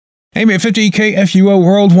AM 850 KFUO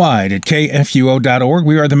worldwide at KFUO.org.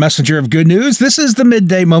 We are the messenger of good news. This is the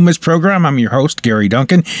Midday Moments program. I'm your host, Gary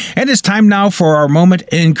Duncan, and it's time now for our Moment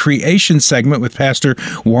in Creation segment with Pastor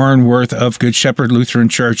Warren Woerth of Good Shepherd Lutheran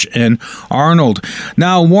Church in Arnold.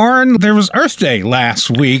 Now, Warren, there was Earth Day last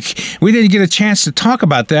week. We didn't get a chance to talk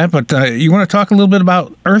about that, but you want to talk a little bit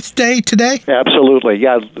about Earth Day today? Absolutely.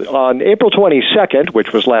 Yeah, on April 22nd,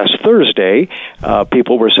 which was last Thursday,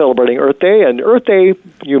 people were celebrating Earth Day, and Earth Day,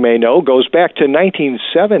 you may know, goes back to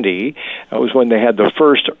 1970. That was when they had the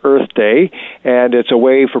first Earth Day, and it's a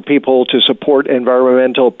way for people to support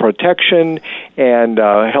environmental protection and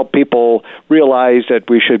help people realize that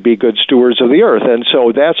we should be good stewards of the earth. And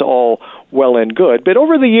so that's all well and good. But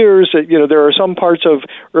over the years, there are some parts of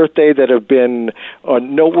Earth Day that have been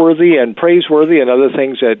noteworthy and praiseworthy, and other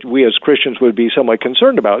things that we as Christians would be somewhat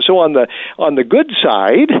concerned about. So on the good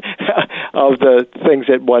side of the things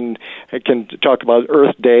that one can talk about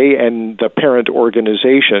Earth Day and the parent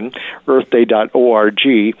organization, earthday.org,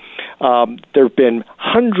 there have been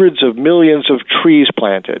hundreds of millions of trees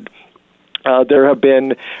planted. There have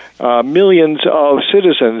been millions of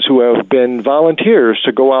citizens who have been volunteers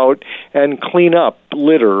to go out and clean up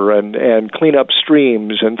litter and clean up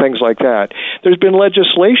streams and things like that. There's been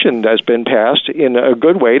legislation that's been passed in a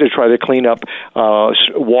good way to try to clean up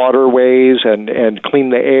waterways and clean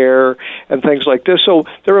the air and things like this. So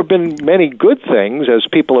there have been many good things as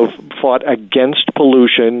people have fought against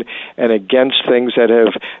pollution and against things that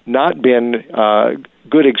have not been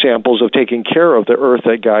good examples of taking care of the earth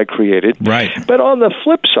that God created. Right. But on the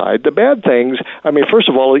flip side, the bad things, first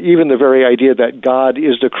of all, even the very idea that God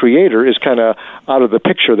is the creator is kind of out of the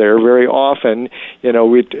picture there. Very often,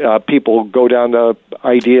 people go down the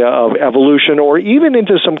idea of evolution or even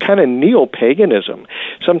into some kind of neo-paganism.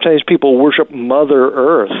 Sometimes people worship Mother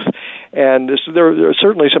Earth. And there are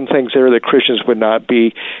certainly some things there that Christians would not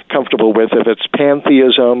be comfortable with if it's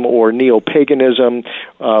pantheism or neo-paganism,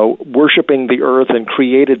 worshiping the earth and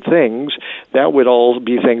created things. That would all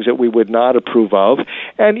be things that we would not approve of.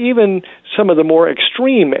 And even some of the more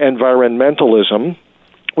extreme environmentalism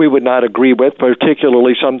we would not agree with,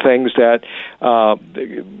 particularly some things that,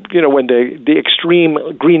 when the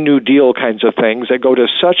extreme Green New Deal kinds of things that go to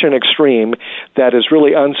such an extreme that is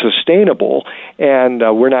really unsustainable, and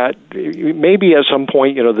we're not, maybe at some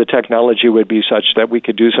point, the technology would be such that we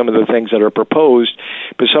could do some of the things that are proposed,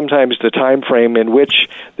 but sometimes the time frame in which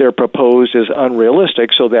they're proposed is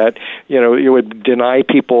unrealistic, so that, you would deny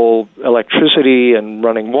people electricity and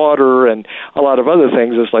running water and a lot of other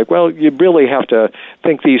things. It's like, well, you really have to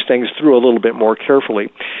think these things through a little bit more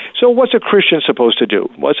carefully. So what's a Christian supposed to do?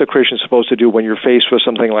 What's a Christian supposed to do when you're faced with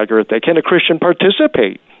something like Earth Day? Can a Christian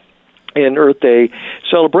participate in Earth Day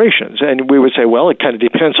celebrations? And we would say, well, it kind of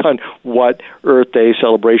depends on what Earth Day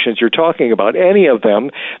celebrations you're talking about. Any of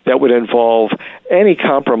them that would involve any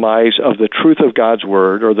compromise of the truth of God's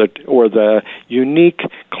Word or the unique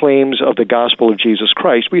claims of the gospel of Jesus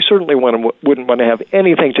Christ, we certainly wouldn't want to have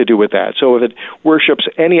anything to do with that. So if it worships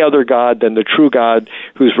any other God than the true God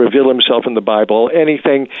who's revealed himself in the Bible,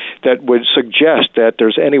 anything that would suggest that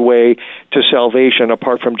there's any way to salvation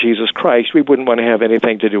apart from Jesus Christ, we wouldn't want to have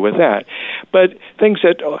anything to do with that. But things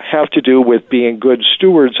that have to do with being good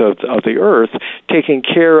stewards of the earth, taking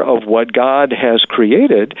care of what God has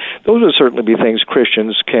created, those would certainly be things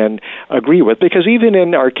Christians can agree with. Because even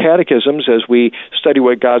in our catechisms, as we study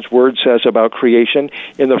what God's Word says about creation,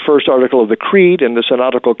 in the first article of the Creed, in the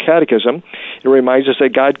Synodical Catechism, it reminds us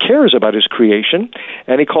that God cares about His creation,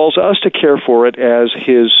 and He calls us to care for it as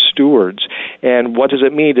His stewards. And what does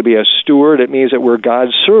it mean to be a steward? It means that we're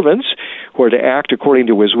God's servants who are to act according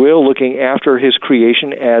to His will, looking after His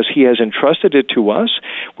creation as He has entrusted it to us.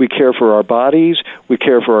 We care for our bodies. We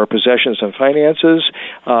care for our possessions and finances.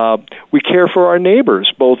 We care for our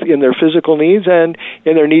neighbors, both in their physical needs and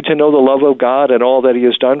in their need to know the love of God and all that He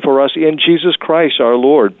has done for us in Jesus Christ our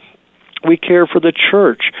Lord. We care for the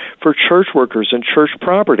church, for church workers and church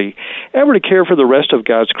property, and we're to care for the rest of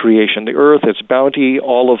God's creation, the earth, its bounty,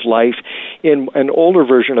 all of life. In an older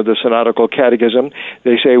version of the Synodical Catechism,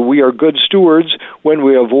 they say we are good stewards when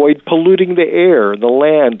we avoid polluting the air, the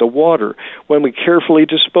land, the water, when we carefully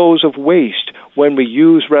dispose of waste, when we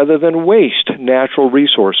use rather than waste natural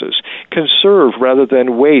resources, conserve rather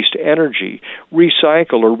than waste energy,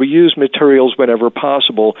 recycle or reuse materials whenever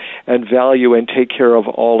possible, and value and take care of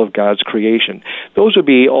all of God's creation. Those would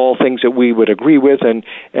be all things that we would agree with and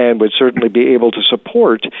would certainly be able to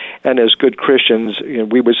support. And as good Christians,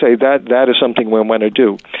 we would say that is something we want to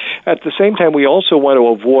do. At the same time, we also want to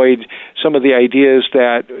avoid some of the ideas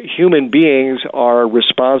that human beings are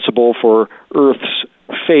responsible for Earth's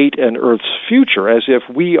fate and Earth's future, as if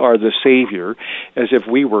we are the Savior, as if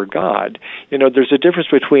we were God. There's a difference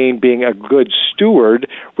between being a good steward,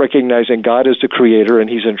 recognizing God is the Creator and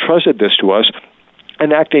He's entrusted this to us,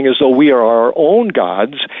 and acting as though we are our own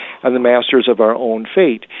gods and the masters of our own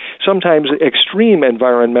fate. Sometimes extreme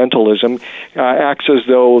environmentalism acts as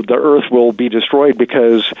though the earth will be destroyed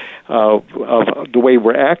because of the way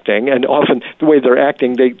we're acting, and often the way they're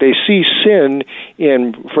acting, they see sin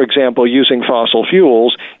in, for example, using fossil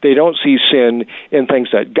fuels. They don't see sin in things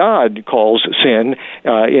that God calls sin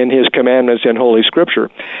in His commandments in Holy Scripture.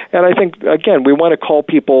 And I think, again, we want to call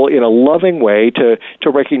people in a loving way to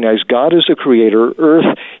recognize God as the Creator.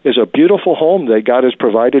 Earth is a beautiful home that God has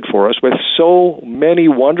provided for us with so many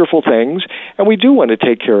wonderful things, and we do want to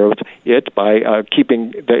take care of it by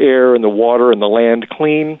keeping the air and the water and the land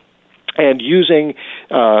clean, and using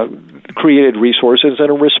created resources in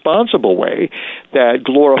a responsible way that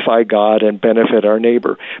glorify God and benefit our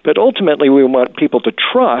neighbor. But ultimately, we want people to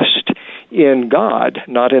trust in God,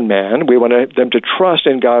 not in man. We want them to trust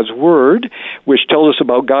in God's Word, which tells us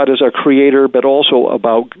about God as our Creator, but also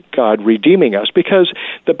about God redeeming us. Because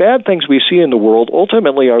the bad things we see in the world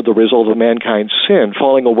ultimately are the result of mankind's sin,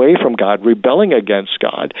 falling away from God, rebelling against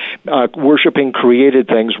God, worshiping created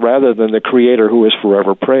things rather than the Creator who is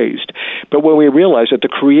forever praised. But when we realize that the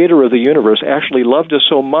Creator of the universe actually loved us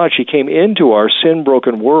so much, He came into our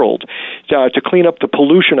sin-broken world to clean up the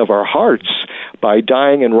pollution of our hearts by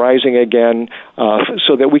dying and rising again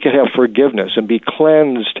so that we could have forgiveness and be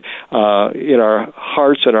cleansed in our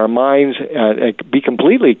hearts and our minds and be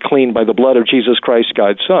completely cleaned by the blood of Jesus Christ,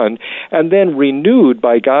 God's Son, and then renewed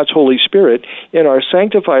by God's Holy Spirit in our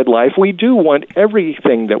sanctified life. We do want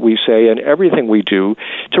everything that we say and everything we do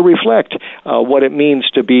to reflect what it means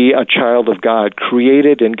to be a child of God,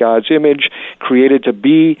 created in God's image, created to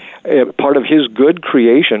be part of His good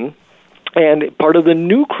creation, and part of the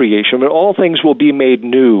new creation, when all things will be made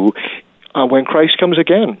new when Christ comes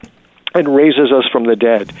again and raises us from the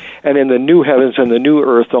dead. And in the new heavens and the new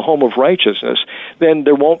earth, the home of righteousness, then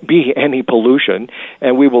there won't be any pollution,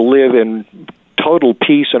 and we will live in total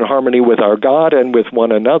peace and harmony with our God and with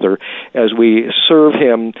one another as we serve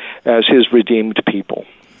Him as His redeemed people.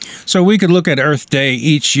 So we could look at Earth Day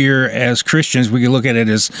each year as Christians. We could look at it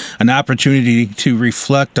as an opportunity to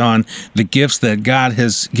reflect on the gifts that God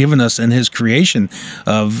has given us in His creation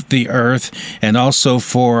of the earth, and also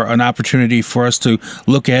for an opportunity for us to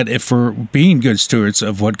look at if we're being good stewards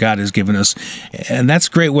of what God has given us. And that's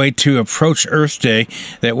a great way to approach Earth Day.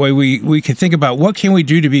 That way we can think about what can we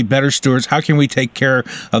do to be better stewards? How can we take care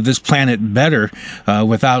of this planet better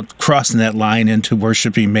without crossing that line into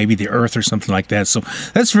worshiping maybe the earth or something like that. So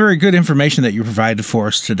that's very good information that you provided for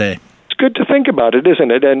us today. It's good to think about it,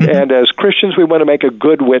 isn't it? And and as Christians, we want to make a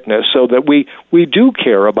good witness so that we do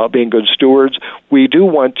care about being good stewards. We do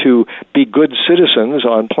want to be good citizens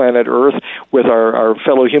on planet Earth with our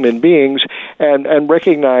fellow human beings, and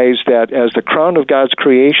recognize that as the crown of God's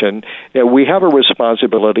creation, we have a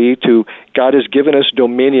responsibility to, God has given us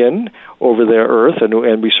dominion over the earth,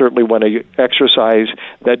 and we certainly want to exercise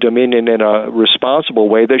that dominion in a responsible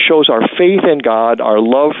way that shows our faith in God, our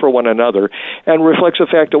love for one another, and reflects the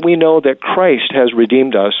fact that we know that Christ has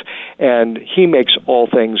redeemed us, and He makes all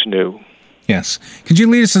things new. Yes. Could you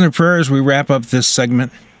lead us in a prayer as we wrap up this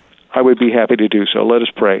segment? I would be happy to do so. Let us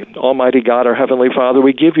pray. Almighty God, our Heavenly Father,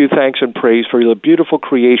 we give you thanks and praise for the beautiful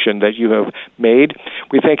creation that you have made.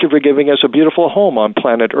 We thank you for giving us a beautiful home on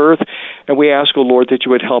planet Earth, and we ask, O Lord, that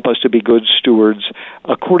you would help us to be good stewards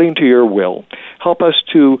according to your will. Help us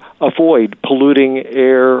to avoid polluting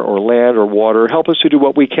air or land or water. Help us to do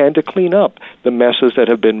what we can to clean up the messes that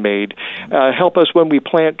have been made. Help us when we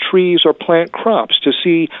plant trees or plant crops to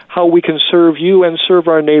see how we can serve you and serve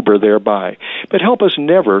our neighbor thereby. But help us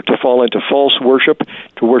never to fall into false worship,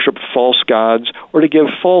 to worship false gods, or to give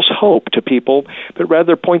false hope to people, but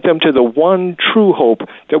rather point them to the one true hope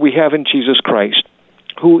that we have in Jesus Christ,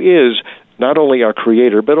 who is not only our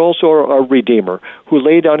Creator, but also our Redeemer, who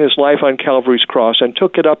laid down His life on Calvary's cross and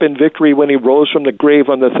took it up in victory when He rose from the grave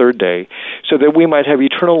on the third day, so that we might have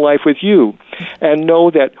eternal life with you, and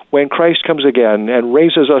know that when Christ comes again and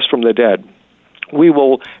raises us from the dead, we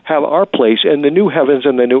will have our place in the new heavens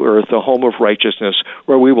and the new earth, the home of righteousness,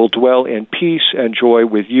 where we will dwell in peace and joy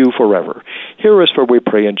with you forever. Hear us, for we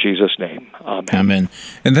pray in Jesus' name. Amen. Amen.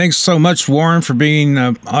 And thanks so much, Warren, for being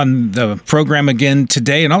on the program again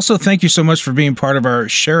today. And also thank you so much for being part of our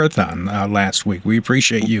Share-a-thon last week. We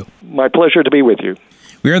appreciate you. My pleasure to be with you.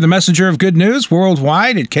 We are the messenger of good news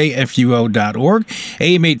worldwide at kfuo.org.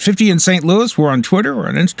 AM 850 in St. Louis. We're on Twitter. We're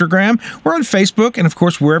on Instagram. We're on Facebook. And, of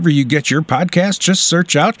course, wherever you get your podcast, just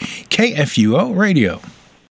search out KFUO Radio.